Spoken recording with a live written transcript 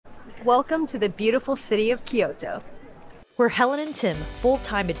Welcome to the beautiful city of Kyoto. We're Helen and Tim,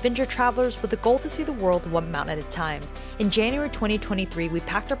 full-time adventure travelers with the goal to see the world one mountain at a time. In January 2023, we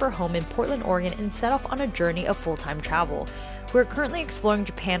packed up our home in Portland, Oregon and set off on a journey of full-time travel. We're currently exploring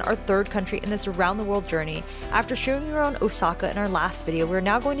Japan, our third country in this around-the-world journey. After showing you around Osaka in our last video, we're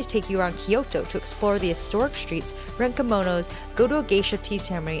now going to take you around Kyoto to explore the historic streets, rent kimonos, go to a geisha tea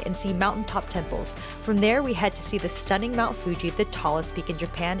ceremony, and see mountaintop temples. From there, we head to see the stunning Mount Fuji, the tallest peak in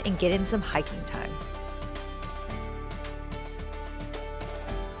Japan, and get in some hiking time.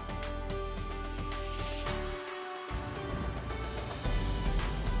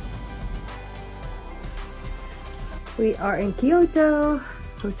 We are in Kyoto,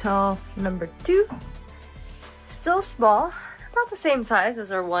 hotel number 2. Still small, about the same size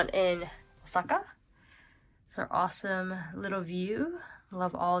as our one in Osaka. It's our awesome little view.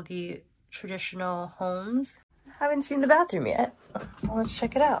 Love all the traditional homes. Haven't seen the bathroom yet, so let's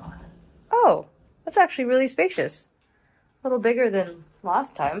check it out. Oh, that's actually really spacious. A little bigger than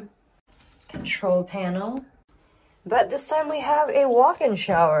last time. Control panel. But this time we have a walk-in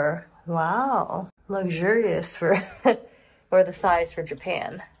shower. Wow. Luxurious for or the size for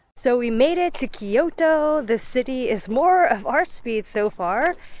Japan. So we made it to Kyoto. The city is more of our speed so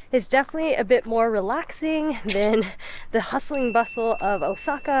far. It's definitely a bit more relaxing than the hustling bustle of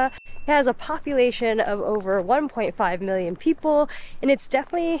Osaka. It has a population of over 1.5 million people, and it's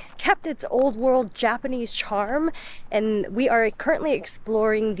definitely kept its old world Japanese charm. And we are currently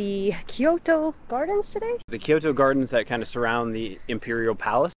exploring the Kyoto Gardens today. The Kyoto Gardens that kind of surround the Imperial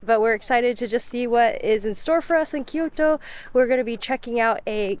Palace. But we're excited to just see what is in store for us in Kyoto. We're going to be checking out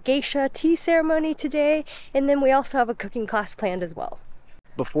a geisha tea ceremony today, and then we also have a cooking class planned as well.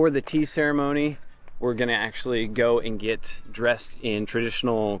 Before the tea ceremony, we're gonna actually go and get dressed in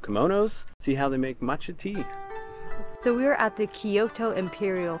traditional kimonos, see how they make matcha tea. So we were at the Kyoto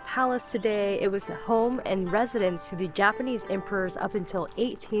Imperial Palace today. It was home and residence to the Japanese emperors up until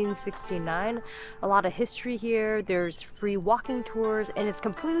 1869. A lot of history here. There's free walking tours, and it's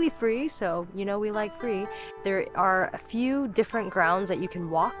completely free, so you know we like free. There are a few different grounds that you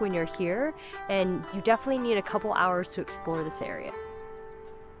can walk when you're here, and you definitely need a couple hours to explore this area.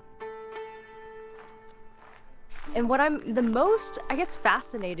 And what I'm the most, I guess,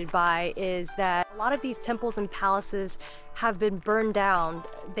 fascinated by is that a lot of these temples and palaces have been burned down.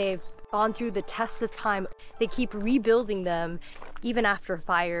 They've gone through the test of time. They keep rebuilding them even after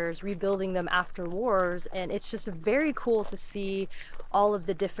fires, rebuilding them after wars, and it's just very cool to see all of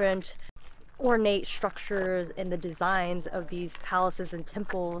the different ornate structures and the designs of these palaces and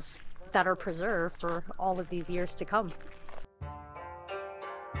temples that are preserved for all of these years to come.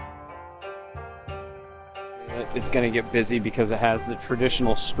 It's going to get busy because it has the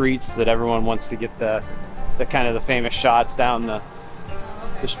traditional streets that everyone wants to get the kind of the famous shots down the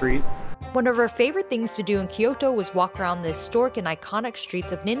street. One of our favorite things to do in Kyoto was walk around the historic and iconic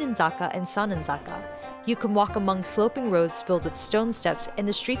streets of NINENZAKA and SANNENZAKA. You can walk among sloping roads filled with stone steps, and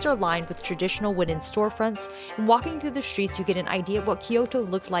the streets are lined with traditional wooden storefronts, and walking through the streets you get an idea of what Kyoto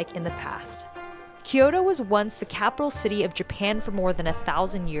looked like in the past. Kyoto was once the capital city of Japan for more than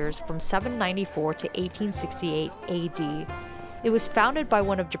 1,000 years, from 794 to 1868 AD. It was founded by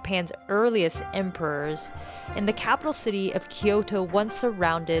one of Japan's earliest emperors, and the capital city of Kyoto once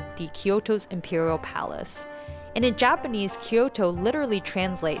surrounded the Kyoto's Imperial Palace. And in Japanese, Kyoto literally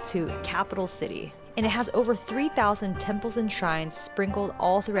translates to capital city, and it has over 3,000 temples and shrines sprinkled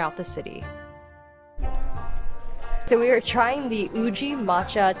all throughout the city. So we were trying the Uji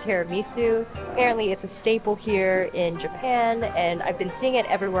matcha tiramisu. Apparently it's a staple here in Japan, and I've been seeing it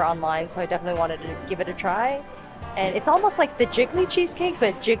everywhere online, so I definitely wanted to give it a try. And it's almost like the jiggly cheesecake,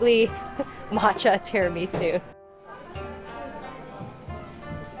 but jiggly matcha tiramisu.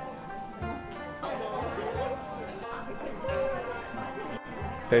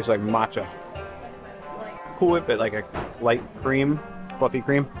 Tastes like matcha. Cool Whip it like a light cream, fluffy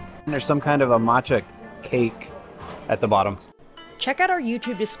cream. And there's some kind of a matcha cake at the bottom. Check out our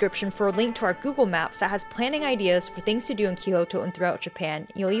YouTube description for a link to our Google Maps that has planning ideas for things to do in Kyoto and throughout Japan.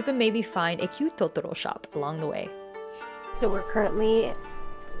 You'll even maybe find a cute Totoro shop along the way. So we're currently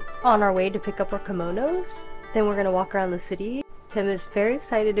on our way to pick up our kimonos. Then we're gonna walk around the city. Tim is very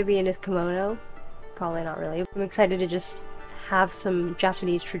excited to be in his kimono. Probably not really. I'm excited to just have some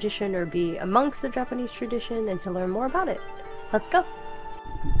Japanese tradition or be amongst the Japanese tradition and to learn more about it. Let's go.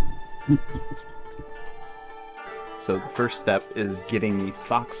 So the first step is getting these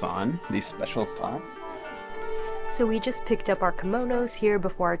socks on, these special socks. So we just picked up our kimonos here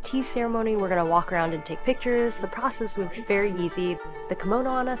before our tea ceremony. We're gonna walk around and take pictures. The process was very easy. The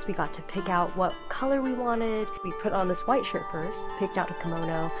kimono on us, we got to pick out what color we wanted. We put on this white shirt first, picked out a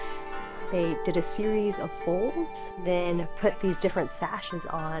kimono. They did a series of folds, then put these different sashes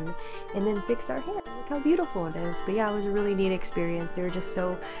on, and then fixed our hair. Look how beautiful it is. But yeah, it was a really neat experience. They were just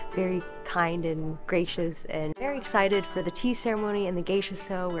so very kind and gracious, and very excited for the tea ceremony and the geisha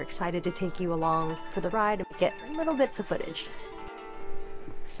show. We're excited to take you along for the ride and get little bits of footage.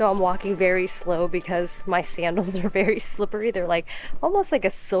 So I'm walking very slow because my sandals are very slippery. They're like almost like a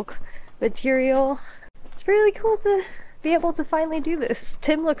silk material. It's really cool to be able to finally do this.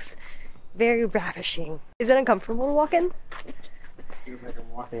 Tim looks very ravishing. Is it uncomfortable to walk in? Feels like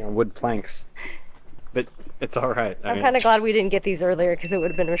I'm walking on wood planks, but it's all right. I'm kind of glad we didn't get these earlier because it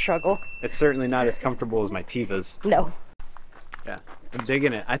would have been a struggle. It's certainly not as comfortable as my Tevas. No. Yeah, I'm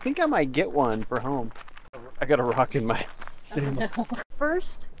digging it. I think I might get one for home. I got a rock in my sandal.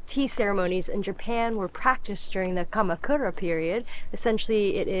 First tea ceremonies in Japan were practiced during the Kamakura period.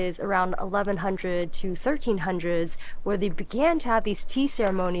 Essentially, it is around 1100 to 1300s where they began to have these tea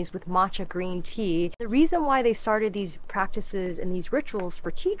ceremonies with matcha green tea. The reason why they started these practices and these rituals for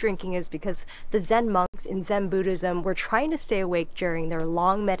tea drinking is because the Zen monks in Zen Buddhism were trying to stay awake during their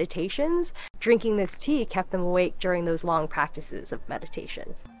long meditations. Drinking this tea kept them awake during those long practices of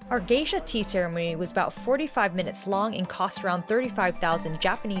meditation. Our geisha tea ceremony was about 45 minutes long and cost around 35,000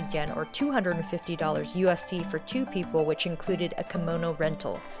 Japanese yen or $250 USD for 2 people, which included a kimono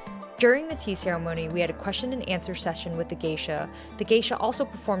rental. During the tea ceremony, we had a question and answer session with the geisha. The geisha also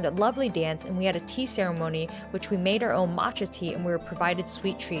performed a lovely dance, and we had a tea ceremony which we made our own matcha tea, and we were provided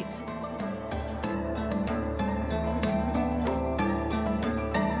sweet treats.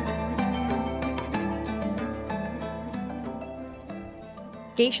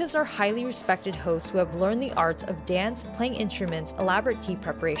 Geishas are highly respected hosts who have learned the arts of dance, playing instruments, elaborate tea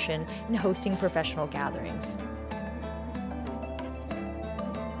preparation, and hosting professional gatherings.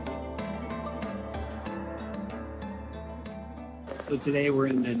 So today we're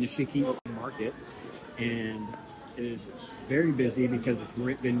in the Nishiki market, and it is very busy because it's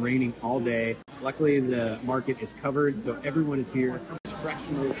been raining all day. Luckily the market is covered, so everyone is here. It's fresh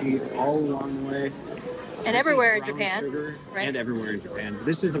mochi all along the way. And This everywhere is in brown Japan, sugar, right? And everywhere in Japan.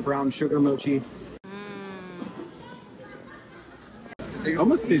 This is a brown sugar mochi. It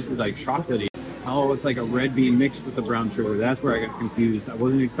almost tastes like chocolatey. Oh, it's like a red bean mixed with the brown sugar. That's where I got confused. I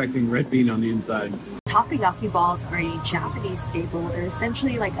wasn't expecting red bean on the inside. Takoyaki balls are a Japanese staple. They're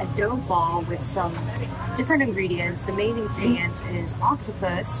essentially like a dough ball with some different ingredients. The main ingredients is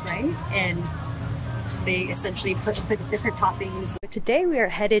octopus, right? And they essentially put different toppings. Today we are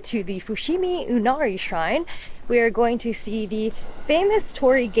headed to the FUSHIMI INARI shrine. We are going to see the famous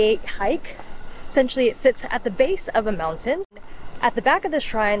Torii Gate hike. Essentially it sits at the base of a mountain. At the back of the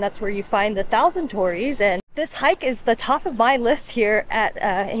shrine, that's where you find the 1,000 tories, and this hike is the top of my list here at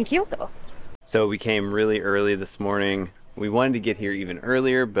in Kyoto. So we came really early this morning. We wanted to get here even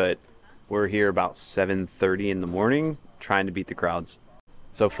earlier, but we're here about 7:30 in the morning trying to beat the crowds.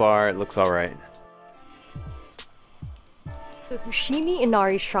 So far it looks all right. The FUSHIMI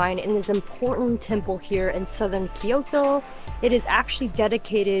INARI Shrine is an important temple here in southern Kyoto. It is actually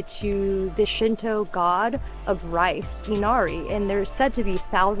dedicated to the Shinto god of rice, Inari, and there's said to be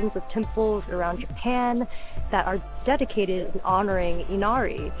thousands of temples around Japan that are dedicated in honoring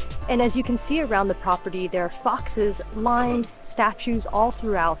Inari. And as you can see around the property, there are foxes lined statues all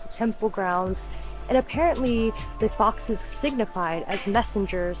throughout the temple grounds. And apparently the foxes signified as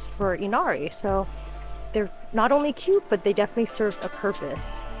messengers for Inari. So they're not only cute, but they definitely serve a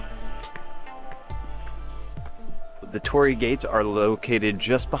purpose. The Torii gates are located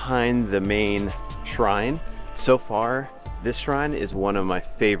just behind the main shrine. So far, this shrine is one of my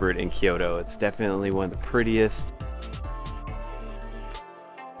favorite in Kyoto. It's definitely one of the prettiest.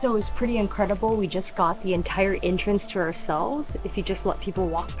 So it was pretty incredible. We just got the entire entrance to ourselves. If you just let people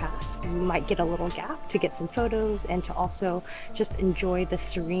walk past, you might get a little gap to get some photos and to also just enjoy the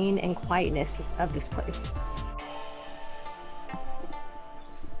serene and quietness of this place.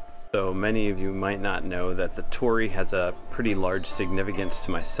 So many of you might not know that the Torii has a pretty large significance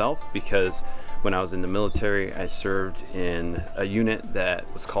to myself, because when I was in the military, I served in a unit that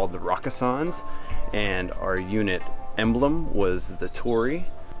was called the Rakusans, and our unit emblem was the Torii.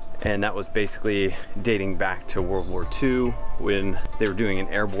 And that was basically dating back to World War II when they were doing an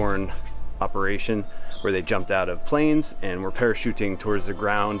airborne operation where they jumped out of planes and were parachuting towards the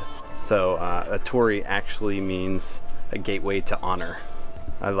ground. So a Torii actually means a gateway to honor.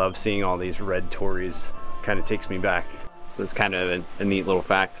 I love seeing all these red Tories. Kind of takes me back. So it's kind of a neat little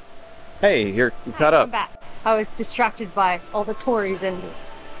fact. Hey, you caught up. I'm back. I was distracted by all the Tories and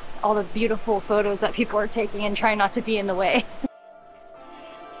all the beautiful photos that people are taking and trying not to be in the way.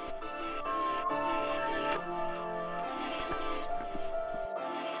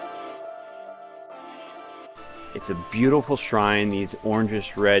 It's a beautiful shrine. These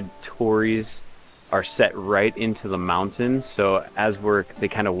orangish red tories are set right into the mountain. So as they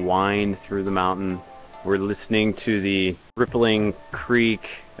kind of wind through the mountain, we're listening to the rippling creek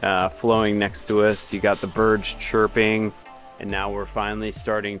flowing next to us. You got the birds chirping, and now we're finally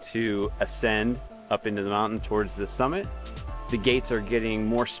starting to ascend up into the mountain towards the summit. The gates are getting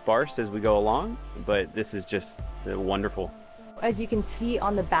more sparse as we go along, but this is just wonderful. As you can see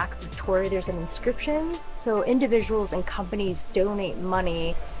on the back of the torii, there's an inscription. So individuals and companies donate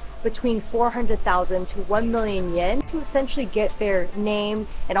money between 400,000 to 1 million yen to essentially get their name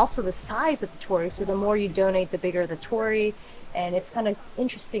and also the size of the torii. So the more you donate, the bigger the torii. And it's kind of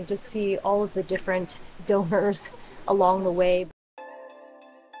interesting to see all of the different donors along the way.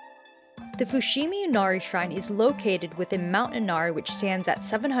 The FUSHIMI INARI shrine is located within Mount Inari, which stands at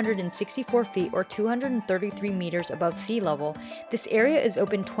 764 feet or 233 meters above sea level. This area is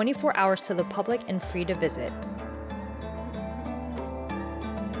open 24 hours to the public and free to visit.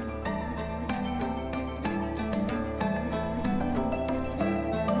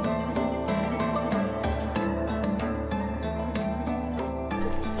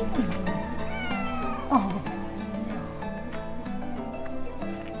 Oh.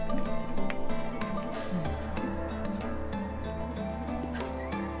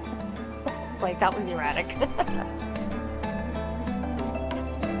 It's like, that was erratic.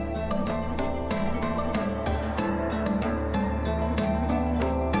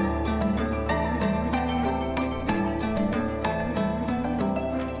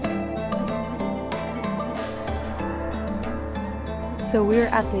 So we're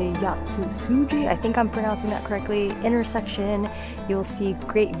at the Yatsusuji, I think I'm pronouncing that correctly, intersection. You'll see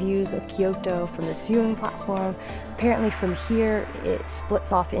great views of Kyoto from this viewing platform. Apparently from here, it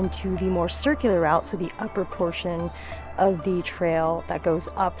splits off into the more circular route, so the upper portion of the trail that goes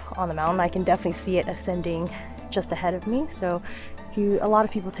up on the mountain. I can definitely see it ascending just ahead of me. So a lot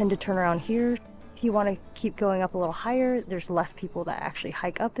of people tend to turn around here. If you want to keep going up a little higher, there's less people that actually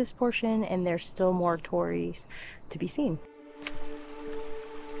hike up this portion, and there's still more tories to be seen.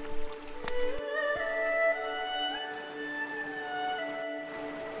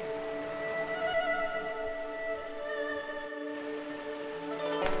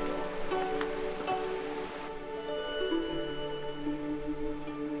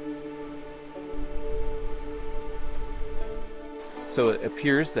 So it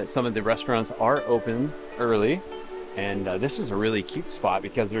appears that some of the restaurants are open early, and this is a really cute spot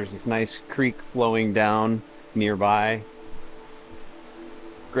because there's this nice creek flowing down nearby.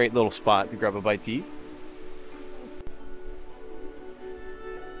 Great little spot to grab a bite to eat.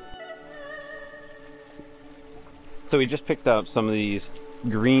 So we just picked up some of these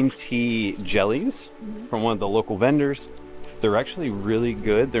green tea jellies from one of the local vendors. They're actually really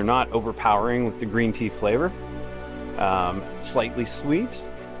good. They're not overpowering with the green tea flavor. Slightly sweet.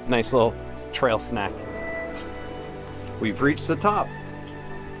 Nice little trail snack. We've reached the top.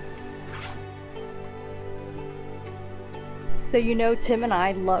 So you know, Tim and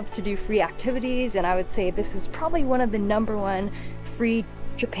I love to do free activities, and I would say this is probably one of the #1 free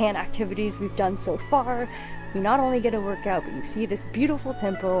Japan activities we've done so far. You not only get a workout, but you see this beautiful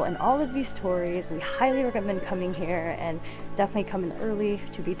temple and all of these tories. We highly recommend coming here, and definitely come in early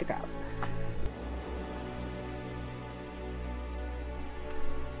to beat the crowds.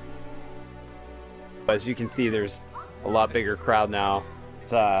 As you can see, there's a lot bigger crowd now.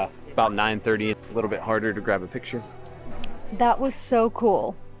 It's about 9:30, a little bit harder to grab a picture. That was so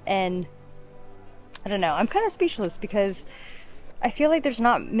cool, and I don't know, I'm kind of speechless because I feel like there's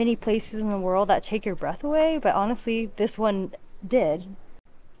not many places in the world that take your breath away, but honestly, this one did.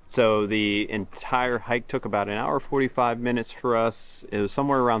 So the entire hike took about 1 hour 45 minutes for us. It was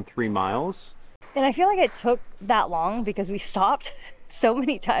somewhere around 3 miles. And I feel like it took that long because we stopped so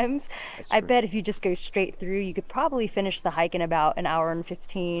many times. I bet if you just go straight through, you could probably finish the hike in about 1 hour and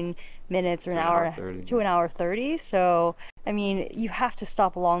 15 minutes or 1 hour to 1 hour 30. So, I mean, you have to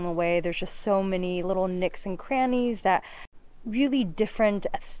stop along the way. There's just so many little nicks and crannies that really different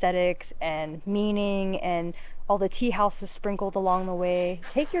aesthetics and meaning, and all the tea houses sprinkled along the way.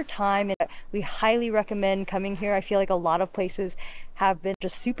 Take your time, and we highly recommend coming here. I feel like a lot of places have been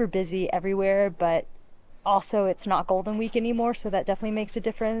just super busy everywhere, but also it's not Golden Week anymore, so that definitely makes a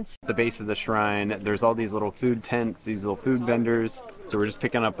difference. At the base of the shrine, there's all these little food tents, these little food vendors. So we're just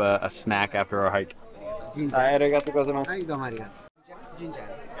picking up a snack after our hike.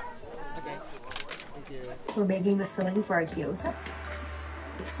 We're making the filling for our gyoza.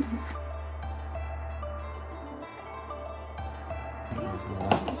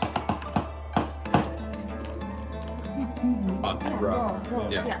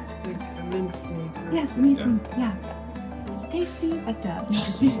 Yeah. Minced meat. Yes, minced meat. Yeah. It's tasty, but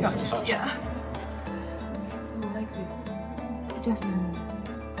it's difficult. Yeah. So like this.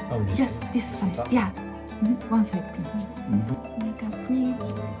 Just this side. Yeah. One side, please. Make up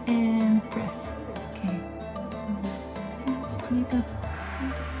pleats and press. Okay. So let's make up.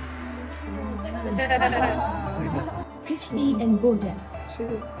 Crispy and golden.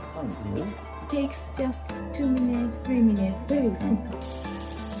 It takes just 2 minutes, 3 minutes. Very quick.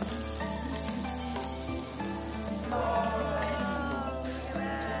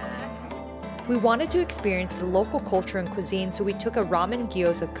 We wanted to experience the local culture and cuisine, so we took a ramen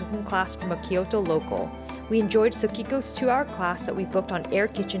gyoza cooking class from a Kyoto local. We enjoyed Sukiko's 2-hour class that we booked on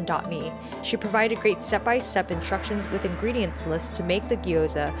airkitchen.me. She provided great step-by-step instructions with ingredients lists to make the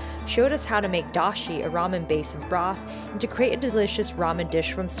gyoza, showed us how to make dashi, a ramen base and broth, and to create a delicious ramen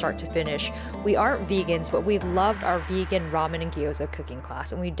dish from start to finish. We aren't vegans, but we loved our vegan ramen and gyoza cooking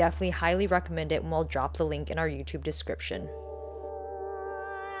class, and we definitely highly recommend it, and we'll drop the link in our YouTube description.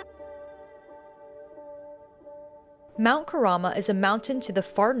 Mount Kurama is a mountain to the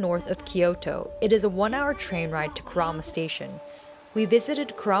far north of Kyoto. It is a 1-hour train ride to Kurama Station. We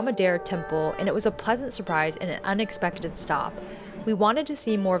visited Kurama-dera Temple, and it was a pleasant surprise and an unexpected stop. We wanted to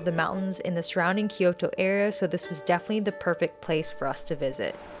see more of the mountains in the surrounding Kyoto area, so this was definitely the perfect place for us to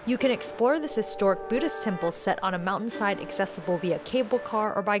visit. You can explore this historic Buddhist temple set on a mountainside accessible via cable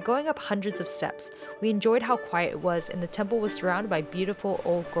car or by going up hundreds of steps. We enjoyed how quiet it was, and the temple was surrounded by beautiful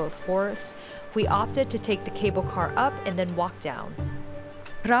old-growth forests. We opted to take the cable car up and then walk down.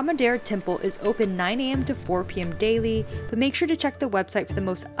 Kurama-dera Temple is open 9 a.m. to 4 p.m. daily, but make sure to check the website for the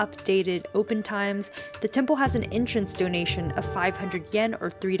most updated open times. The temple has an entrance donation of 500 yen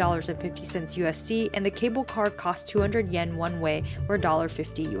or $3.50 USD, and the cable car costs 200 yen one way or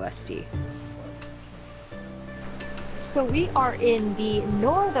 $1.50 USD. So we are in the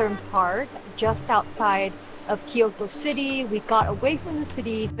northern part, just outside of Kyoto City. We got away from the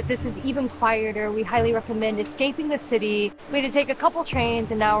city, but this is even quieter. We highly recommend escaping the city. We had to take a couple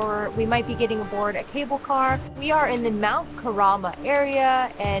trains, and now we might be getting aboard a cable car. We are in the Mount Kurama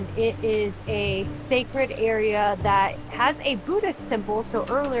area, and it is a sacred area that has a Buddhist temple. So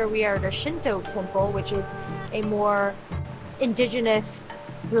earlier we are at a Shinto temple, which is a more indigenous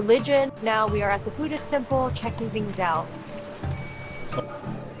religion. Now we are at the Buddhist temple, checking things out.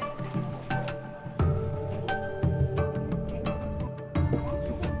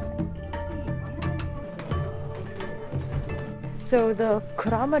 So the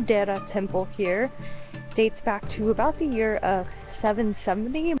Kurama-dera temple here dates back to about the year of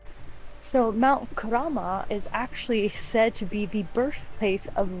 770. So Mount Kurama is actually said to be the birthplace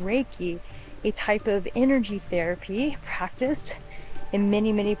of Reiki, a type of energy therapy practiced in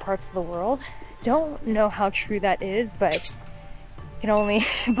many parts of the world. Don't know how true that is, but you can only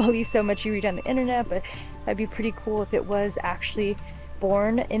believe so much you read on the internet, but that'd be pretty cool if it was actually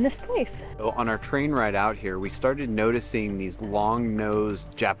born in this place. So on our train ride out here, we started noticing these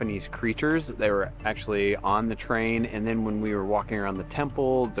long-nosed Japanese creatures. They were actually on the train, and then when we were walking around the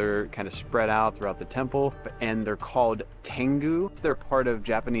temple, they're kind of spread out throughout the temple, and they're called tengu. They're part of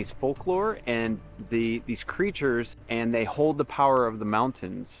Japanese folklore, and these creatures, and they hold the power of the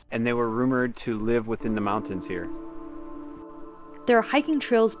mountains, and they were rumored to live within the mountains here. There are hiking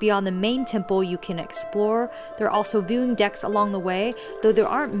trails beyond the main temple you can explore. There are also viewing decks along the way. Though there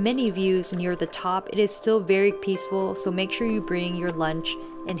aren't many views near the top, it is still very peaceful, so make sure you bring your lunch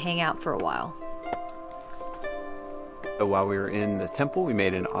and hang out for a while. So while we were in the temple, we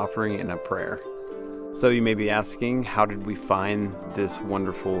made an offering and a prayer. So you may be asking, how did we find this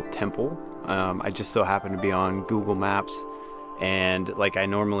wonderful temple? I just so happened to be on Google Maps, and like I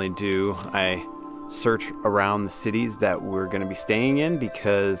normally do, I search around the cities that we're going to be staying in,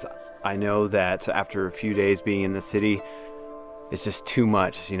 because I know that after a few days being in the city, it's just too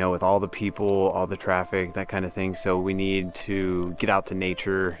much, you know, with all the people, all the traffic, that kind of thing. So we need to get out to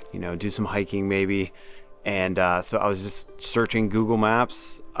nature, you know, do some hiking maybe. And so I was just searching Google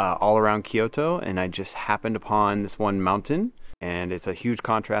Maps all around Kyoto, and I just happened upon this one mountain, and it's a huge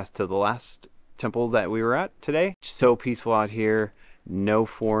contrast to the last temple that we were at today. So peaceful out here. No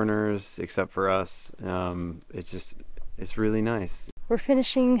foreigners except for us. It's really nice. We're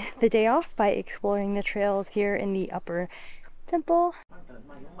finishing the day off by exploring the trails here in the upper temple.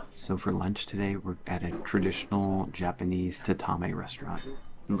 So for lunch today, we're at a traditional Japanese tatame restaurant.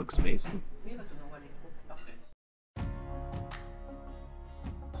 It looks amazing.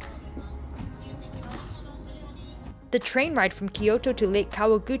 The train ride from Kyoto to Lake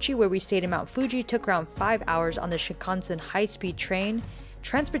Kawaguchi, where we stayed in Mount Fuji, took around 5 hours on the Shinkansen high-speed train.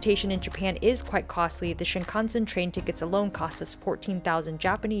 Transportation in Japan is quite costly. The Shinkansen train tickets alone cost us 14,000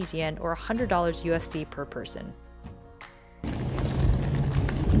 Japanese yen or $100 USD per person.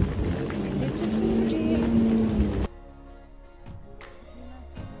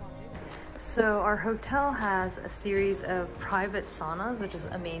 So our hotel has a series of private saunas, which is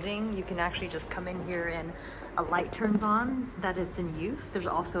amazing. You can actually just come in here and a light turns on that it's in use. There's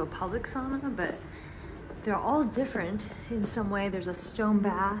also a public sauna, but they're all different in some way. There's a stone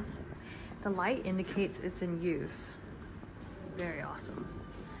bath. The light indicates it's in use. Very awesome.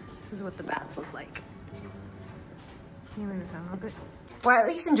 This is what the baths look like. Well, at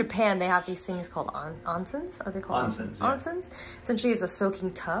least in Japan, they have these things called onsens. Are they called onsens? Yeah. Onsens. Essentially, it's a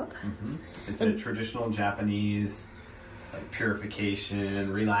soaking tub. It's a traditional Japanese like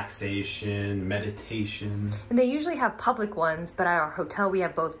purification, relaxation, meditation. And they usually have public ones, but at our hotel, we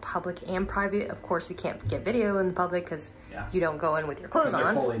have both public and private. Of course, we can't get video in the public because you don't go in with your clothes on.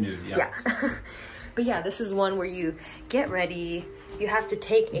 They're fully nude, yeah. But yeah, this is one where you get ready. You have to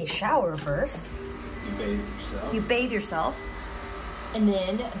take a shower first. You bathe yourself. You bathe yourself. And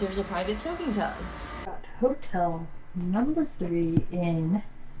then there's a private soaking tub. Hotel number 3 in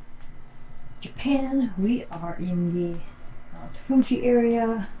Japan. We are in the Mount Fuji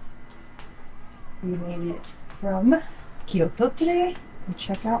area. We made it from Kyoto today. And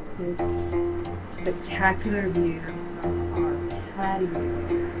check out this spectacular view from our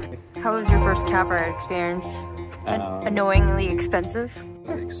patio. How was your first cab ride experience? Annoyingly expensive? It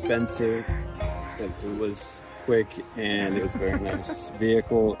was expensive. It was quick and it was a very nice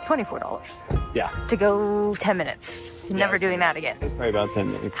vehicle. $24. Yeah. To go 10 minutes. Never doing that again. It was probably about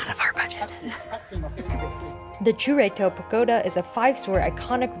 10 minutes. Out of our budget. The CHUREITO Pagoda is a 5-story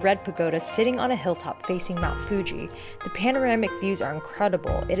iconic red pagoda sitting on a hilltop facing Mount Fuji. The panoramic views are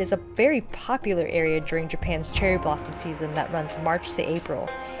incredible. It is a very popular area during Japan's cherry blossom season that runs March to April.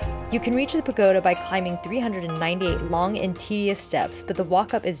 You can reach the pagoda by climbing 398 long and tedious steps, but the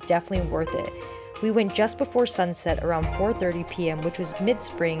walk up is definitely worth it. We went just before sunset around 4:30 p.m., which was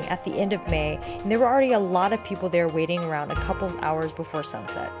mid-spring at the end of May, and there were already a lot of people there waiting around a couple of hours before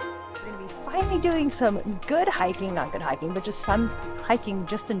sunset. We're going to be finally doing some good hiking, not good hiking, but just some hiking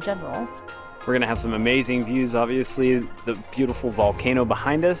just in general. We're gonna have some amazing views, obviously, the beautiful volcano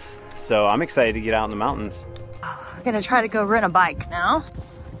behind us, so I'm excited to get out in the mountains. We're going to try to go rent a bike now.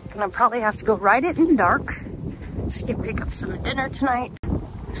 Gonna probably have to go ride it in the dark so we can pick up some dinner tonight.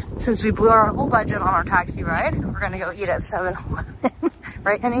 Since we blew our whole budget on our taxi ride, we're gonna go eat at 7-Eleven.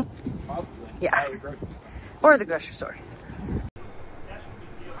 Right, honey? Probably. Yeah. Or the grocery store.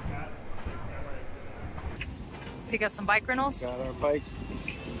 Pick up some bike rentals. Got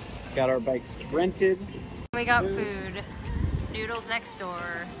our bikes rented. We got food. Noodles next door.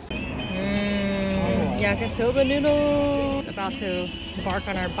 Yakisoba noodles. About to embark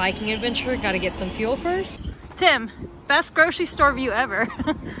on our biking adventure. Gotta get some fuel first. Tim, best grocery store view ever.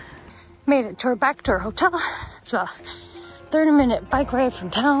 Made it back to our hotel. It's a 30-minute bike ride from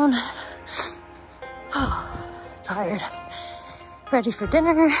town. Oh, tired. Ready for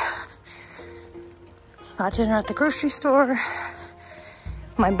dinner. Got dinner at the grocery store.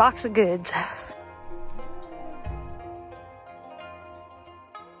 My box of goods.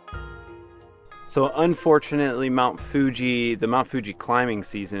 So unfortunately, the Mount Fuji climbing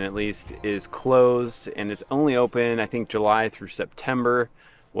season at least, is closed and it's only open, I think, July through September.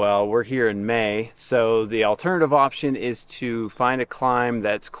 Well, we're here in May, so the alternative option is to find a climb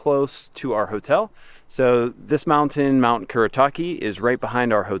that's close to our hotel. So this mountain, Mount Kurodake, is right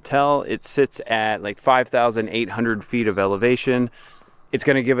behind our hotel. It sits at like 5,800 feet of elevation. It's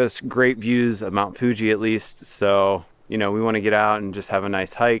going to give us great views of Mount Fuji at least, so you know, we want to get out and just have a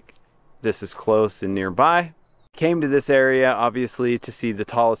nice hike. This is close and nearby. Came to this area obviously to see the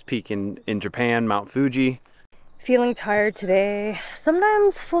tallest peak in Japan, Mount Fuji. Feeling tired today.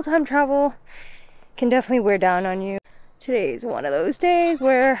 Sometimes full-time travel can definitely wear down on you. Today's one of those days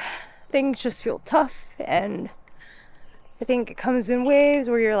where things just feel tough, and I think it comes in waves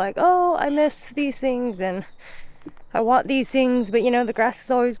where you're like, oh, I miss these things and I want these things, but you know, the grass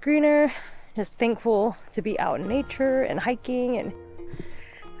is always greener. Just thankful to be out in nature and hiking, and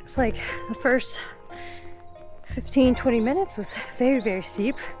it's like the first 15-20 minutes was very, very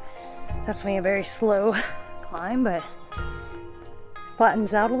steep. Definitely a very slow climb, but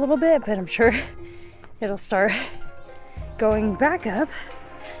flattens out a little bit, but I'm sure it'll start going back up.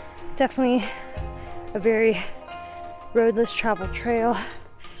 Definitely a very roadless travel trail.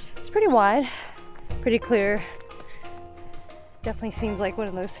 It's pretty wide, pretty clear. Definitely seems like one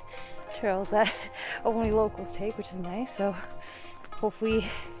of those trails that only locals take, which is nice. So hopefully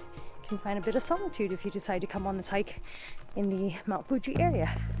can find a bit of solitude if you decide to come on this hike in the Mount Fuji area.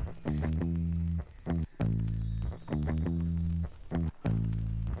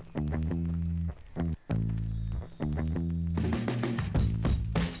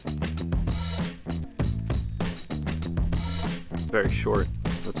 Very short.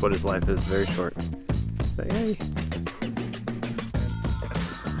 That's what his life is, very short. But hey.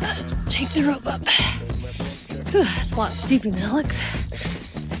 Take the rope up. Whew, it's a lot steeper than it looks.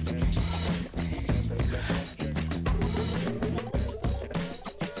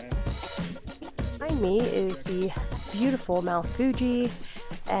 Behind me is the beautiful Mount Fuji,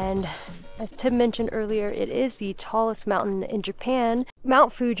 and as Tim mentioned earlier, it is the tallest mountain in Japan.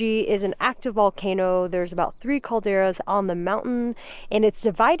 Mount Fuji is an active volcano. There's about 3 calderas on the mountain, and it's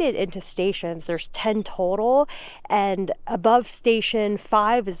divided into stations. There's 10 total, and above station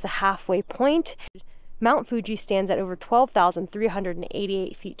 5 is the halfway point. Mount Fuji stands at over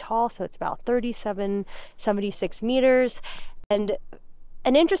 12,388 feet tall, so it's about 3,776 meters. And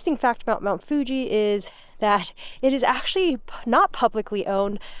an interesting fact about Mount Fuji is that it is actually not publicly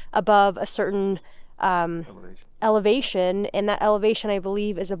owned above a certain elevation, and that elevation, I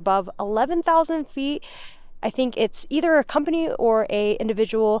believe, is above 11,000 feet. I think it's either a company or a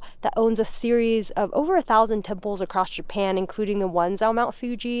individual that owns a series of over 1,000 temples across Japan, including the ones on Mount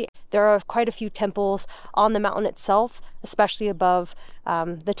Fuji. There are quite a few temples on the mountain itself, especially above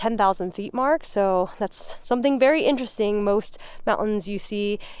the 10,000 feet mark. So that's something very interesting. Most mountains you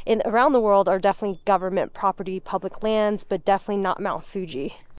see around the world are definitely government property, public lands, but definitely not Mount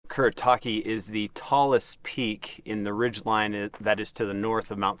Fuji. Kurodake is the tallest peak in the ridgeline that is to the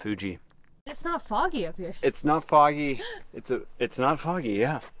north of Mount Fuji. It's not foggy up here. It's not foggy. It's not foggy,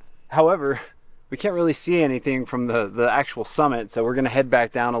 yeah. However, we can't really see anything from the actual summit, so we're gonna head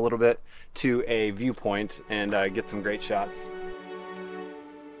back down a little bit to a viewpoint and get some great shots.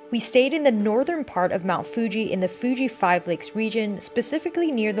 We stayed in the northern part of Mount Fuji in the Fuji 5 Lakes region,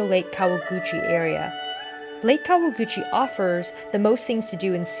 specifically near the Lake Kawaguchi area. Lake Kawaguchi offers the most things to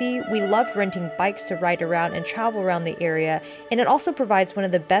do and see. We love renting bikes to ride around and travel around the area, and it also provides one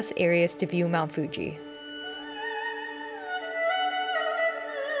of the best areas to view Mount Fuji.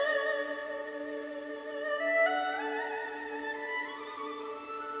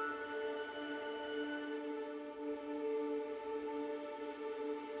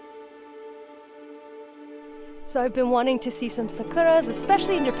 So I've been wanting to see some sakuras,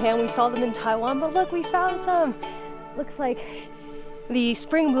 especially in Japan. We saw them in Taiwan, but look, we found some. Looks like the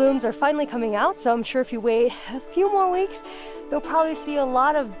spring blooms are finally coming out, so I'm sure if you wait a few more weeks, you'll probably see a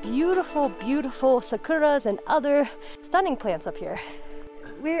lot of beautiful, beautiful sakuras and other stunning plants up here.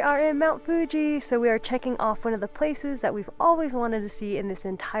 We are in Mount Fuji, so we are checking off one of the places that we've always wanted to see in this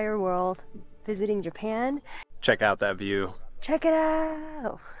entire world, visiting Japan. Check out that view. Check it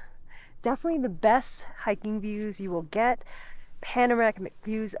out. Definitely the best hiking views you will get. Panoramic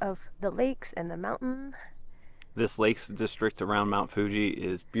views of the lakes and the mountain. This lakes district around Mount Fuji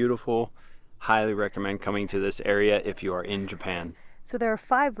is beautiful. Highly recommend coming to this area if you are in Japan. So there are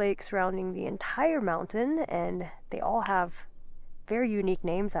 5 lakes surrounding the entire mountain, and they all have very unique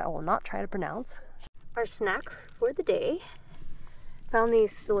names that I will not try to pronounce. Our snack for the day. Found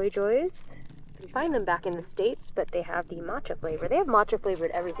these soy joys. You can find them back in the States, but they have the matcha flavor. They have matcha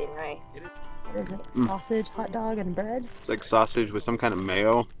flavored everything, right? What is it? Sausage, hot dog, and bread? It's like sausage with some kind of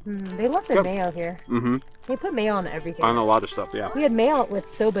mayo. They love their mayo here. They put mayo on everything. On a lot of stuff, yeah. We had mayo with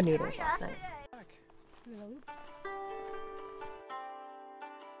soba noodles last night.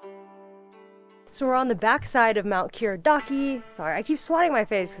 So we're on the back side of Mount Kurodake. Sorry, I keep swatting my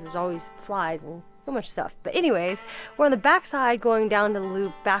face because there's always flies and so much stuff. But anyways, we're on the back side going down to the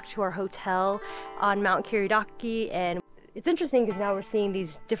loop back to our hotel on Mount Kurodake, and it's interesting because now we're seeing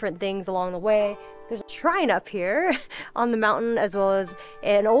these different things along the way. There's a shrine up here on the mountain, as well as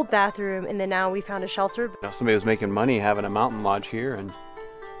an old bathroom, and then now we found a shelter. Now somebody was making money having a mountain lodge here, and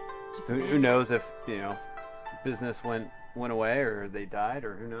who knows if, you know, business went away or they died,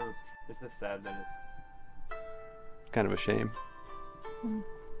 or who knows. It's just sad that it's kind of a shame.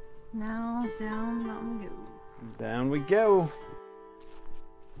 Now down mountain we go. Down we go.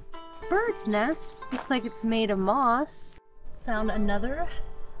 Bird's nest. Looks like it's made of moss. Found another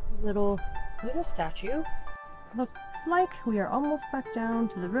little Buddha statue. Looks like we are almost back down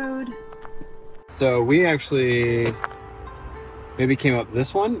to the road. So we actually maybe came up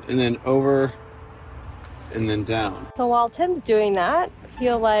this one and then over and then down. So while Tim's doing that, I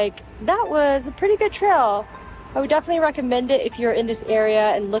feel like that was a pretty good trail. I would definitely recommend it if you're in this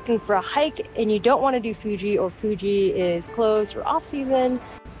area and looking for a hike and you don't want to do Fuji, or Fuji is closed or off season.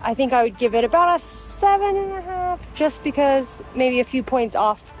 I think I would give it about a 7.5, just because maybe a few points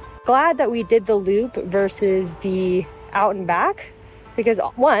off Glad that we did the loop versus the out and back, because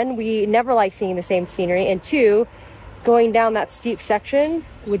one, we never like seeing the same scenery, and two, going down that steep section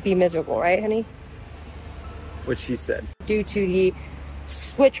would be miserable, right, honey? What she said. Due to the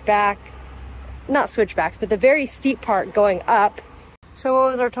switchback, not switchbacks, but the very steep part going up. So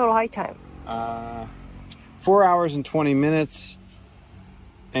what was our total hike time? 4 hours and 20 minutes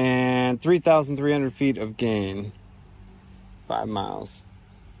and 3,300 feet of gain. 5 miles.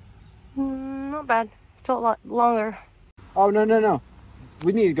 Not bad. Felt a lot longer. Oh, no.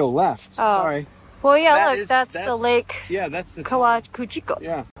 We need to go left. Oh. Sorry. Well, yeah, look, that's the lake. Yeah, that's the KAWAGUCHI.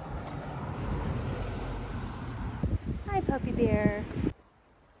 Yeah. Hi, puppy bear.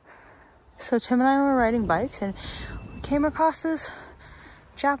 So Tim and I were riding bikes and we came across this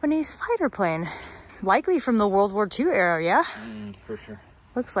Japanese fighter plane. Likely from the World War II era, yeah? For sure.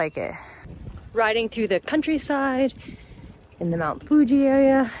 Looks like it. Riding through the countryside in the Mount Fuji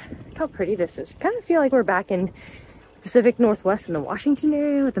area. Look how pretty this is. Kind of feel like we're back in Pacific Northwest in the Washington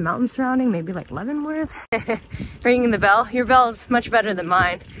area with the mountains surrounding, maybe like Leavenworth. Ringing the bell. Your bell is much better than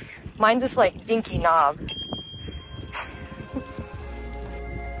mine. Mine's this like dinky knob.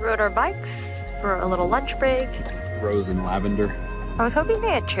 Rode our bikes for a little lunch break. Rose and lavender. I was hoping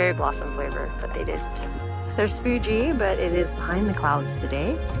they had cherry blossom flavor, but they didn't. There's Fuji, but it is behind the clouds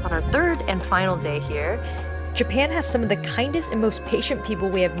today. On our third and final day here. Japan has some of the kindest and most patient people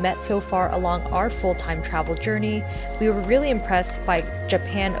we have met so far along our full-time travel journey. We were really impressed by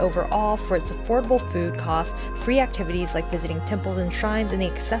Japan overall for its affordable food costs, free activities like visiting temples and shrines, and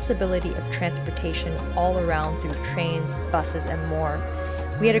the accessibility of transportation all around through trains, buses, and more.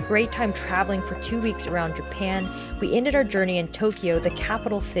 We had a great time traveling for 2 weeks around Japan. We ended our journey in Tokyo, the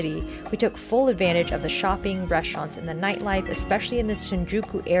capital city. We took full advantage of the shopping, restaurants, and the nightlife, especially in the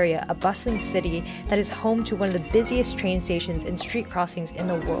Shinjuku area, a bustling city that is home to one of the busiest train stations and street crossings in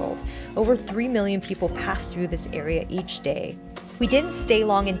the world. Over 3 million people pass through this area each day. We didn't stay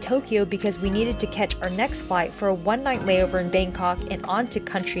long in Tokyo because we needed to catch our next flight for a one-night layover in Bangkok and on to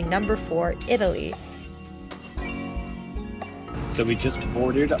country number 4, Italy. So we just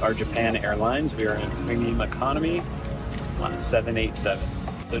boarded our Japan Airlines. We are in premium economy on a 787.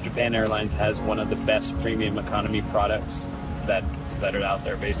 So Japan Airlines has one of the best premium economy products that are out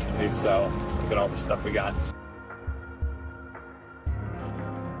there basically. So look at all the stuff we got.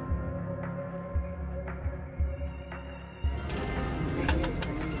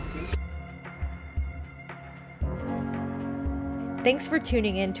 Thanks for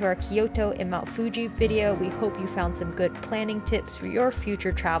tuning in to our Kyoto and Mount Fuji video. We hope you found some good planning tips for your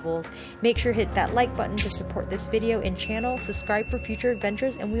future travels. Make sure to hit that like button to support this video and channel, subscribe for future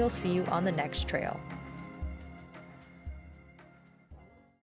adventures, and we'll see you on the next trail.